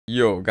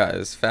Yo,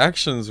 guys,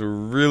 factions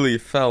really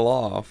fell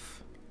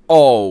off.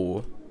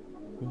 Oh,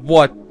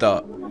 what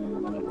the?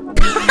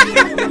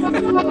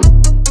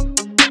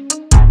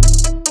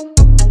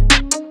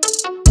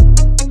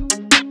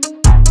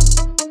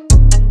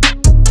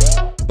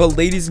 But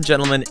ladies and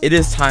gentlemen, it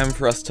is time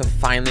for us to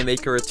finally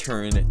make a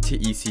return to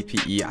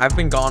ECPE. I've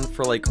been gone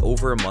for like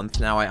over a month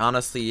now. I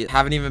honestly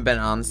haven't even been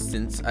on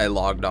since I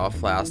logged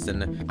off last,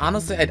 and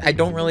honestly I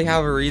don't really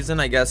have a reason.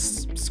 I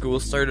guess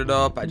school started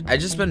up. I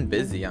just been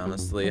busy,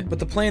 honestly. But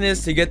the plan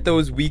is to get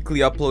those weekly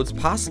uploads,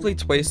 possibly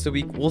twice a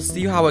week. We'll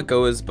see how it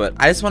goes, but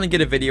I just want to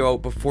get a video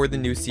out before the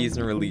new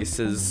season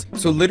releases.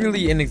 So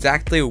literally in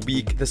exactly a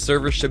week, the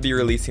server should be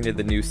releasing to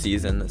the new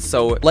season.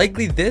 So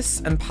likely this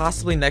and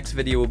possibly next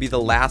video will be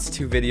the last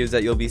two videos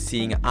that you'll be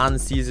seeing on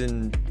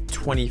season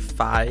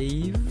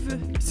 25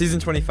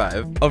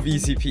 of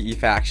ECPE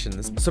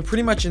Factions. So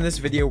pretty much in this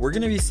video we're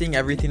gonna be seeing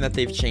everything that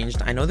they've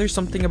changed. I know there's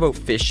something about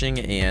fishing,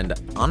 and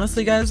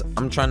honestly guys,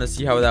 I'm trying to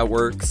see how that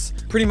works.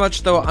 Pretty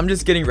much though, I'm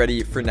just getting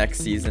ready for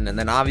next season, and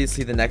then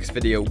obviously the next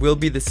video will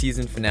be the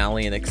season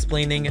finale and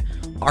explaining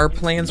our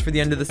plans for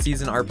the end of the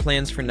season, our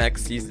plans for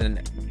next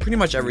season, pretty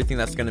much everything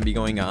that's going to be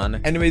going on.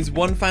 Anyways,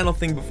 one final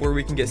thing before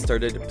we can get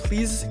started,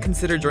 please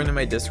consider joining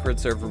my Discord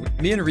server.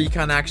 Me and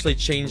Recon actually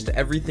changed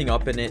everything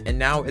up in it, and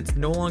now it's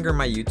no longer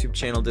my YouTube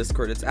channel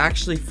Discord. It's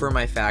actually for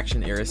my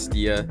faction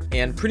Aristia,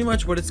 and pretty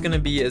much what it's going to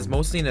be is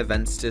mostly an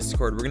events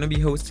Discord. We're going to be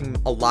hosting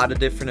a lot of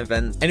different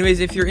events. Anyways,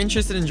 if you're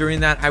interested in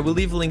joining that, I will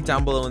leave a link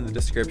down below in the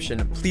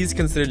description. Please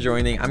consider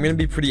joining. I'm going to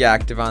be pretty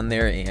active on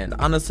there, and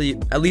honestly,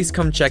 at least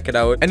come check it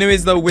out.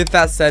 Anyways though, with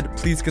that said,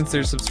 please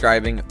consider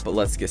subscribing, but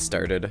let's get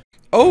started.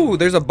 Oh,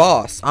 there's a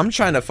boss. I'm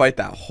trying to fight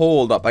that.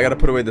 Hold up. I gotta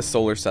put away the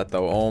solar set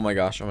though. Oh my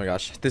gosh. Oh my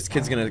gosh. This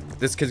kid's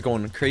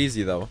going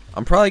crazy though.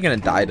 I'm probably gonna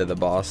die to the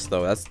boss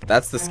though.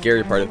 That's the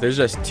scary part. If there's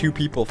just two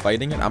people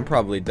fighting it, I'm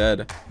probably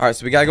dead. Alright,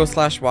 so we gotta go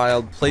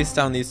 /wild. Place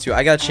down these two.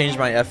 I gotta change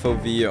my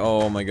FOV.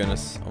 Oh my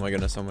goodness. Oh my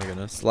goodness. Oh my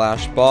goodness.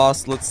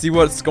 /boss. Let's see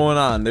what's going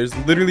on. There's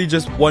literally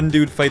just one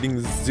dude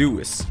fighting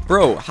Zeus.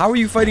 Bro, how are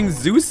you fighting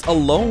Zeus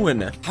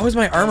alone? How is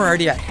my armor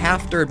already at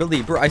half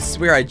durability? Bro, I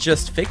swear I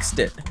just fixed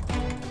it.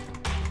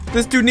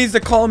 This dude needs to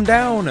calm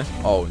down.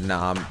 Oh,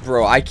 nah,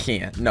 bro, I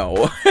can't.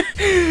 No.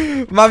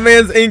 My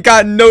man's ain't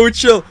got no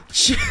chill.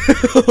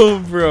 Chill,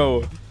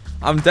 bro.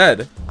 I'm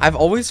dead. I've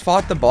always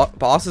fought the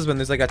bosses when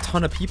there's like a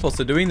ton of people,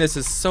 so doing this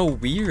is so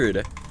weird.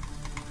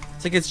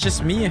 It's like it's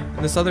just me and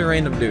this other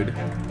random dude.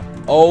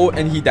 Oh,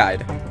 and he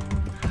died.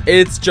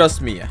 It's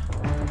just me.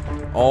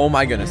 Oh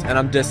my goodness, and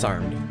I'm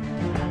disarmed.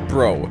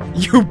 Bro,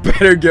 you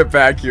better get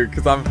back here,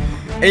 because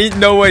ain't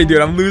no way, dude.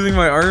 I'm losing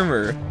my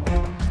armor.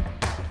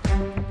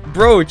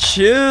 Bro,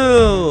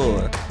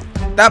 chill.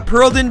 That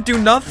pearl didn't do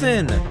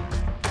nothing.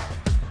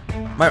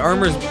 My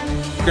armor's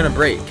gonna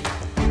break.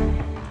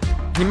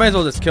 He might as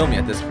well just kill me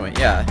at this point.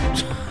 Yeah.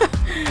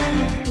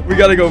 We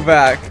gotta go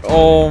back.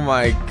 Oh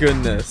my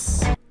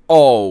goodness.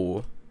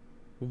 Oh.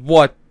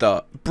 What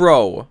the?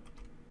 Bro.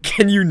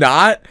 Can you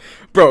not?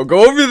 Bro,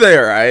 go over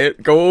there,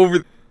 alright? Go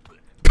over.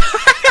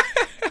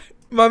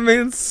 My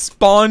man's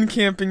spawn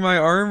camping my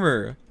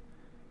armor.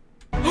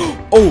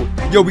 Oh,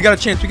 yo, we got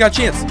a chance. We got a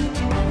chance.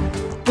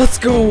 Let's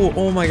go.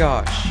 Oh my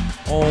gosh.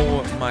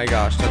 Oh my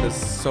gosh. That is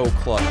so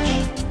clutch.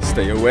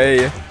 Stay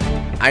away.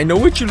 I know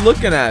what you're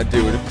looking at,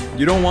 dude.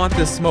 You don't want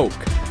this smoke.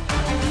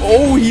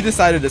 Oh, he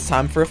decided it's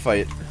time for a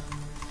fight.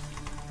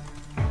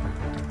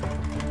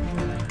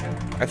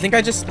 I think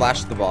I just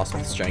splashed the boss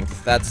with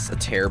strength. That's a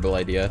terrible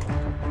idea.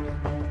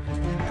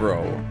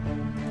 Bro.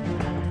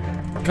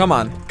 Come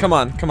on. Come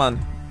on. Come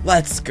on.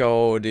 Let's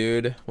go,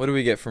 dude. What do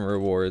we get from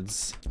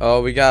rewards?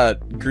 Oh, we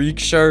got Greek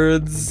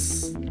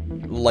shards,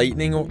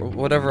 lightning,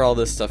 whatever all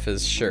this stuff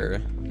is. Sure.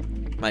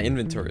 My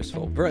inventory is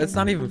full. Bro, it's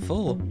not even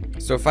full.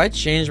 So if I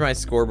change my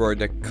scoreboard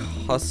to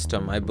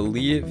custom, I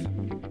believe...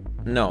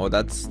 No,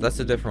 that's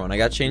a different one. I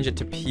gotta change it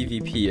to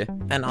PvP.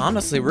 And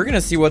honestly, we're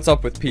gonna see what's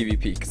up with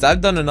PvP, because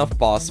I've done enough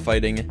boss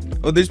fighting.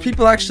 Oh, there's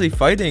people actually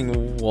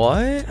fighting.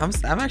 What?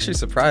 I'm actually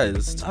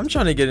surprised. I'm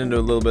trying to get into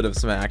a little bit of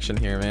some action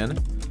here, man.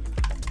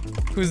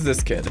 Who's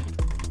this kid?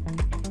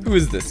 Who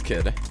is this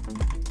kid?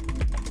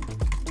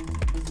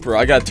 Bro,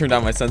 I gotta turn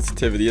down my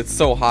sensitivity. It's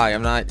so high.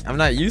 I'm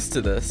not used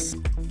to this.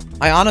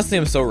 I honestly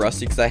am so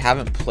rusty because I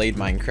haven't played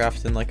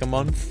Minecraft in like a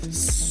month.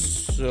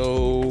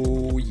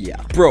 So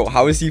yeah. Bro,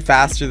 how is he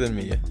faster than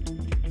me?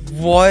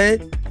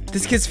 What?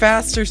 This kid's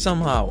faster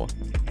somehow.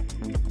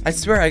 I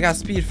swear I got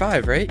speed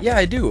 5, right? Yeah,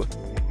 I do.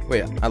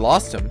 Wait, I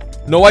lost him.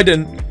 No, I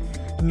didn't.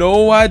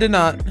 No, I did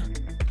not.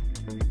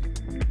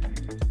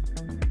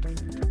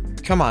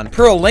 Come on,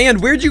 Pearl,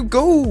 land. Where'd you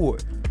go?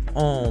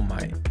 Oh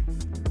my.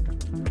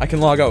 I can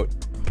log out.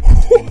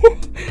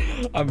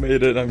 I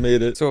made it. I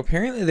made it. So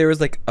apparently there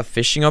was like a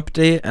fishing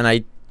update and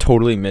I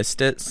totally missed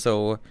it.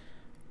 So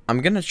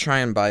I'm going to try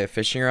and buy a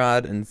fishing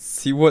rod and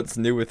see what's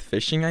new with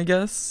fishing, I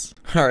guess.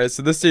 All right.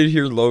 So this dude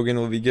here, Logan,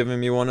 will be giving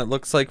me one, it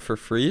looks like, for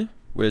free,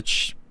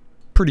 which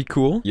pretty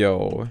cool.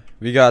 Yo,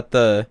 we got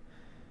the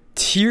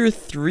tier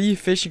 3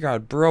 fishing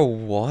rod. Bro,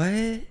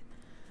 what?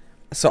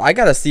 So I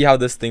gotta see how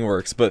this thing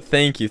works, but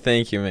thank you,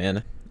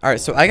 man. Alright,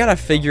 so I gotta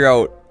figure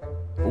out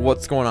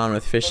what's going on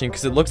with fishing,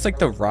 because it looks like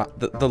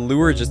the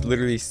lure just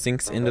literally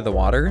sinks into the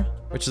water,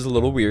 which is a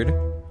little weird.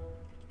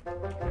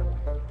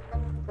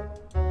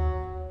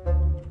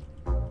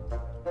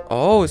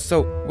 Oh,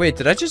 so wait,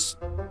 did I just...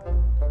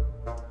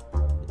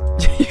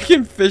 You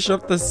can fish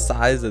up the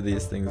size of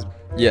these things.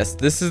 Yes,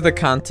 this is the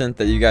content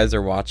that you guys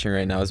are watching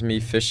right now, is me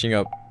fishing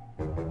up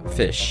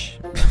fish.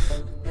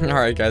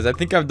 Alright guys, I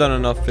think I've done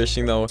enough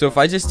fishing though. So if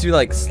I just do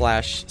like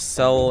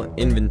 /sell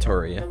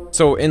inventory.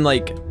 So in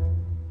like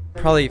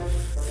probably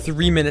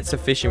 3 minutes of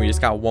fishing, we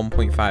just got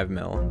 1.5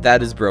 mil.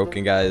 That is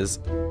broken, guys.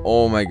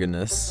 Oh my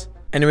goodness.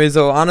 Anyways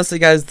though, honestly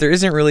guys, there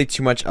isn't really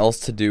too much else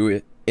to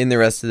do in the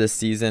rest of this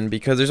season,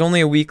 because there's only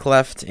a week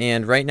left,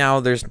 and right now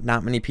there's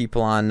not many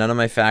people on. None of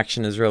my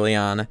faction is really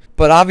on,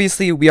 but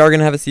obviously we are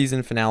gonna have a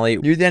season finale.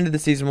 Near the end of the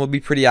season, we'll be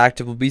pretty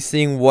active. We'll be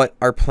seeing what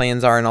our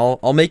plans are, and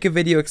I'll make a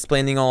video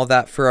explaining all of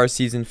that for our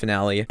season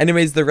finale.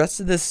 Anyways, the rest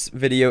of this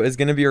video is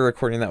gonna be a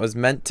recording that was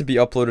meant to be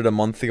uploaded a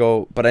month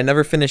ago, but I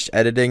never finished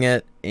editing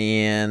it,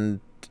 and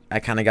I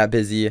kind of got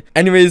busy.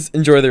 Anyways,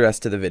 enjoy the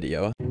rest of the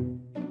video.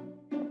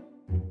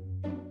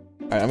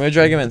 Alright, I'm gonna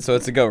drag him in, so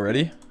it's a go.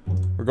 Ready?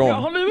 We're going.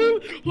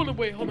 Hold on,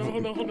 wait, hold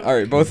on.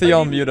 Alright, both of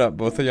y'all mute up.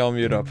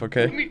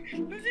 Okay?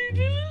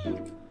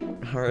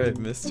 Alright,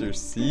 Mr.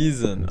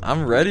 Season.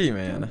 I'm ready,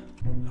 man.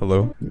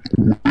 Hello?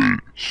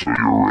 So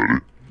you're ready?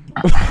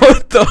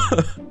 What the?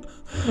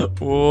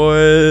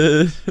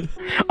 What?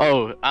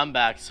 Oh, I'm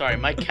back. Sorry,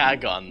 my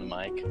cat got on the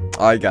mic.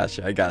 Oh, I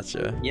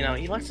gotcha. You know,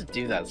 he likes to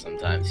do that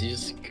sometimes. He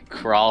just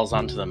crawls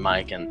onto the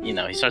mic and, you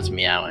know, he starts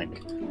meowing.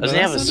 Doesn't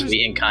he have a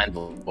sweet and kind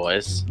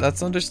voice?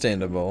 That's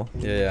understandable.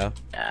 Yeah.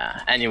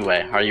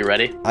 Anyway, are you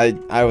ready?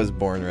 I was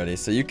born ready,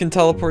 so you can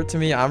teleport to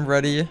me. I'm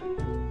ready.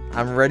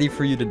 I'm ready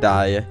for you to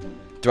die.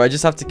 Do I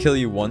just have to kill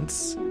you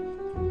once?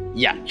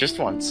 Yeah, just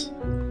once.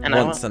 And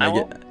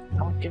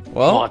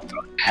Well, what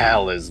the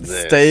hell is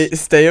this?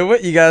 Stay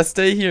away. You gotta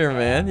stay here,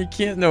 man. You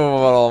can't know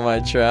about all my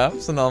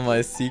traps and all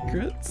my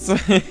secrets. All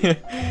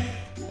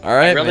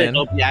right, man.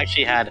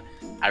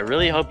 I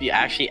really hope you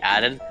actually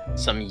added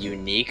some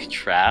unique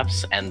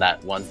traps and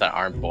that ones that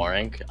aren't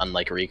boring,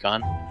 unlike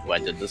Recon, who I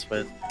did this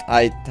with.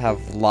 I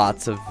have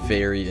lots of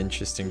very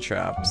interesting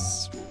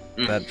traps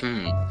that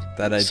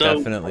I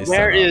definitely set up.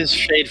 Where is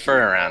Shade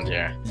Fur around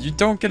here? You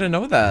don't get to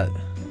know that.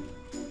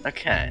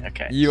 Okay.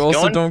 You Just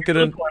also don't get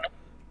to...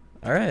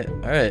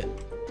 Alright.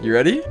 You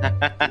ready?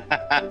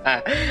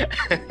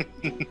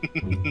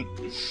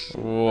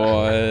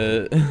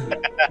 What?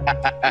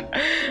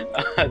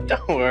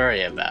 Don't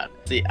worry about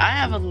it. See, I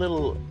have a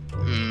little,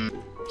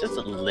 just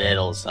a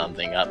little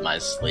something up my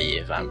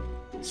sleeve I'm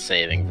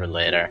saving for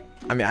later.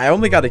 I mean, I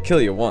only got to kill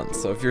you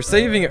once, so if you're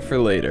saving it for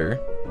later,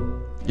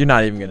 you're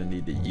not even going to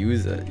need to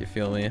use it, you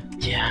feel me?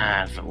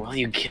 Yeah, will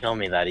you kill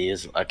me that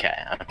easily? Okay.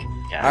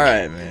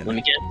 Alright, man. Let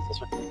me get this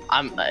one.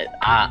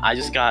 I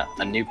just got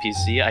a new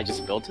PC, I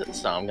just built it,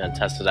 so I'm gonna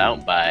test it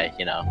out by,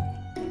 you know,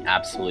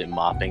 absolutely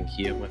mopping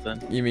you with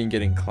it. You mean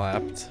getting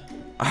clapped?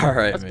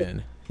 Alright,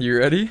 man. You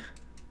ready?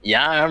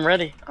 Yeah, I'm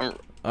ready.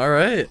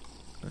 Alright.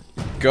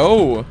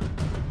 Go!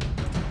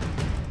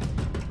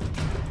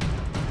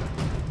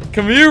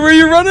 Come here, where are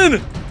you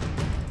running?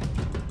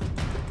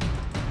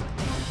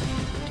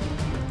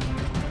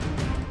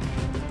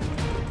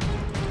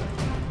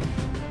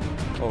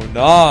 Oh,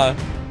 nah.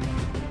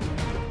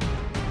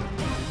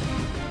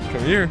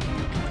 Come here.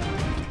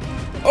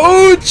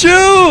 Oh,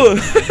 chill!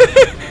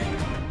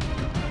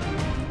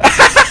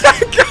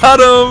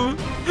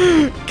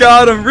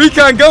 Got him!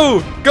 Recon,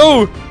 go!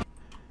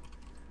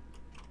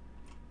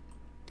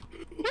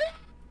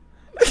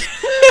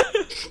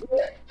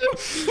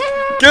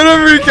 Get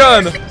him,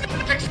 Recon!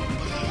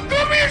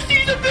 Come here,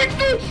 Caesar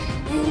Victor!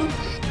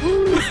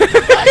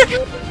 I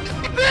get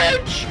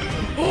revenge!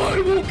 I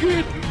will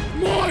get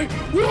my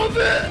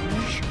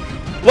revenge!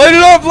 Light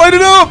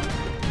it up!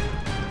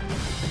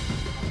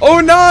 Oh,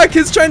 nah,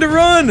 kid's trying to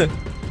run!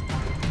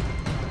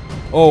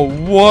 Oh,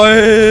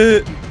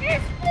 what?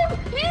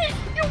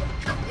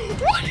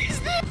 What is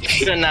this? You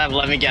shouldn't have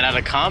let me get out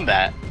of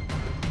combat.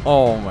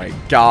 Oh my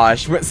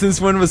gosh, since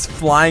when was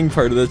flying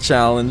part of the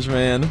challenge,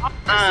 man?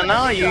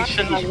 No, you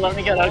shouldn't have let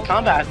me get out of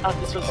combat. I thought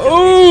this was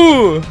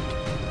Ooh!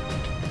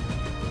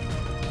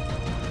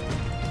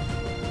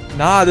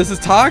 Nah, this is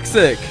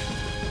toxic.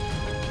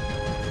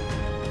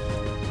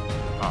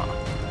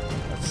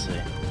 Let's see.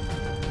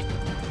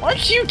 Why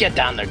don't you get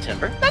down there,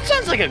 Timber? That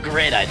sounds like a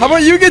great idea. How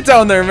about you get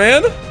down there,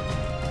 man?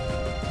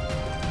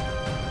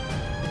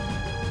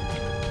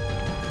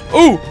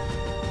 Ooh!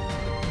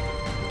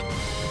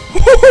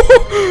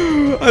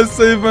 I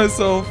saved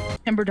myself.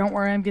 Timber, don't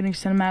worry, I'm getting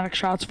cinematic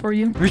shots for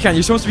you. Recon,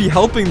 you're supposed to be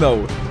helping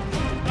though.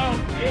 Oh.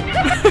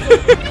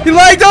 He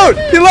lagged out!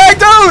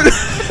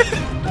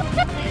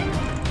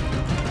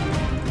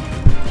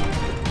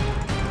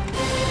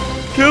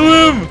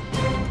 Kill him!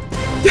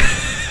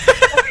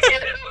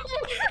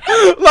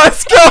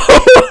 Let's go!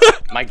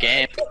 My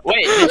game.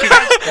 Wait, did you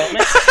guys film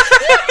it?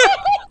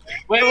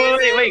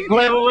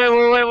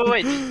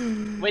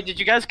 Wait. Wait, did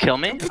you guys kill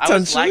me? I was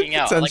Potentially, lagging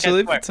out.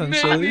 potentially, like, I swear.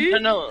 potentially.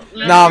 No,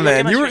 Nah, look man,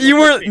 at my you stream,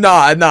 weren't.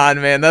 Nah,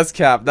 man, that's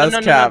cap. That's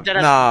cap.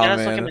 Deadass, Nah, Deadass,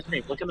 look at man. my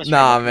stream, look at my stream,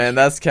 Nah, look at my man, stream.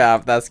 that's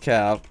cap. That's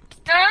cap.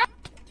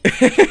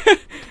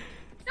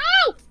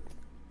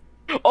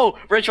 Oh,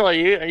 Rachel, are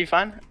you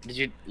fine? Did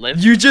you live?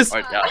 You just.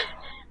 Or,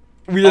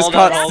 We just Hold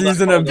on, caught hold on,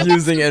 season hold on.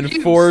 abusing in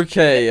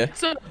 4K.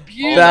 It's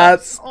abuse.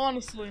 That's.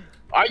 Honestly.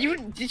 Are you?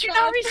 Did you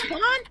not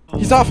respawn?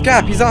 He's off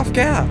gap. He's off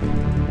gap.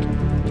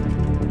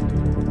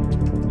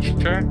 You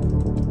sure?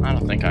 I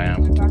don't think I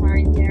am.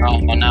 Behind there. Oh,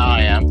 well, now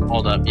I am.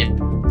 Hold up. Yeah,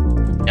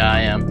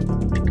 I am.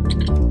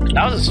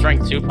 That was a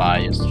strength 2 pie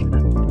yesterday.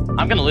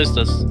 I'm gonna lose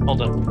this.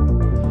 Hold up.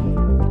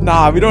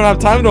 Nah, we don't have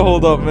time to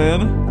hold up,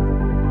 man.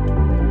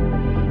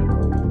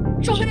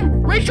 Rachel hit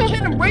him! Rachel hit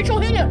him! Rachel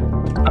hit him!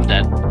 I'm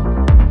dead.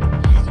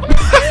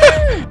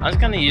 I was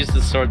gonna use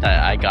the sword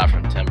that I got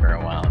from Timber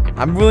a while ago.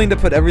 I'm willing to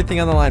put everything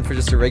on the line for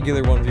just a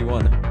regular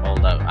 1v1.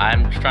 Hold up.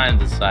 I'm trying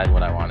to decide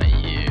what I want to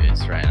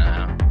use right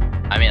now.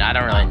 I mean, I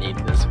don't really need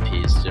this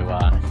piece, do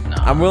I? No.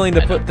 I'm willing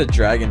to I put the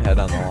dragon head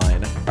on the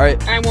line.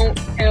 Alright, I won't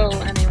kill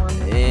anyone.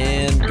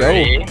 and go.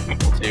 3,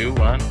 2,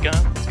 1, go.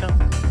 Let's go.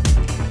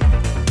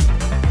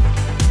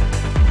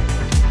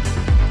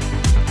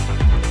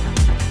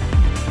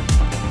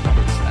 What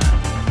is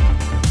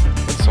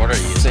that? What sword are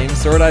you using? Same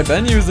sword I've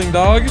been using,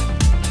 dog.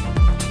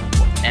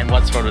 And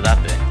what sword would that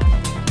be?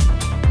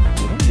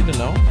 You don't need to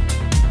know.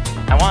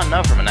 I want to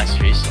know from an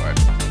XP sword.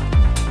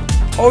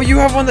 Oh, you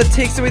have one that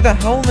takes away the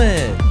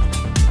helmet.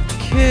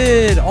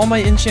 Kid, all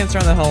my enchants are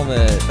on the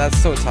helmet. That's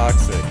so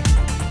toxic.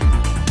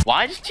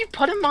 Why did you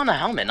put him on a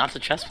helmet, not the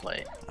chest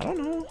plate? I don't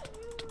know.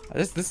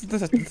 This is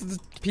the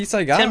piece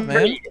I got, Timber,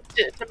 man.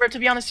 Timber, to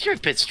be honest, you're a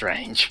bit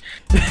strange.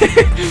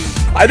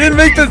 I didn't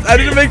make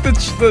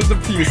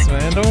the piece,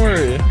 man. Don't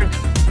worry.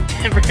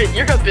 Timber,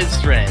 you're a bit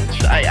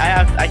strange.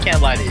 I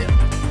can't lie to you.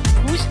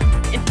 Who's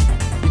in,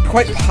 You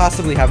quite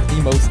possibly have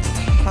the most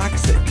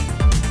toxic.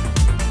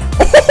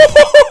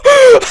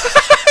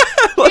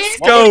 Let's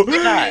go. What was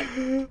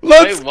that?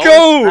 Let's Wait, what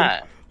go. was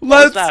that? What was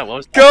Let's that? What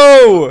was that?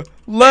 go.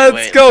 Let's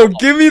wait, go. hold on.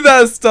 Give me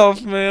that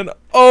stuff, man.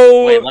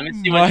 Oh Wait, let me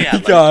see what my you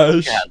had.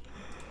 gosh.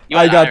 You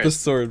I had got the Iris.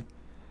 sword.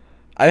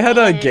 I had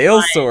a Gale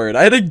my- sword.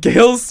 I had a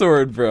Gale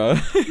sword, bro.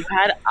 You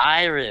had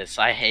Iris.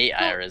 I hate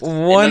Iris. One-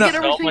 It Look does at so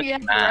everything much you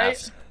have,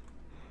 mass.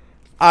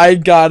 I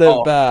got it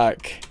Oh.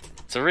 back.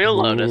 It's a real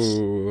Lotus.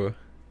 Ooh.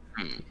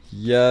 Hmm.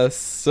 Yes,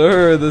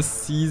 sir. The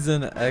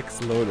Season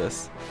X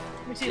Lotus.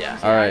 Let me see, Yeah. let me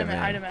see. Alright, Item it,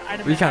 man. item it,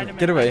 item it, Recon, item it,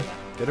 get away. item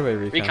it. Get away,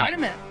 Recon. Recon.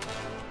 Item it.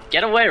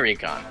 Get away,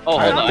 Recon. Oh,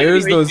 hold Alright, on.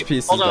 there's Recon. those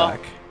pieces Hold up.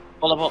 back.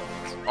 Hold up.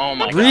 Oh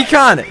my god.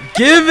 Recon,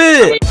 give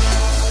it!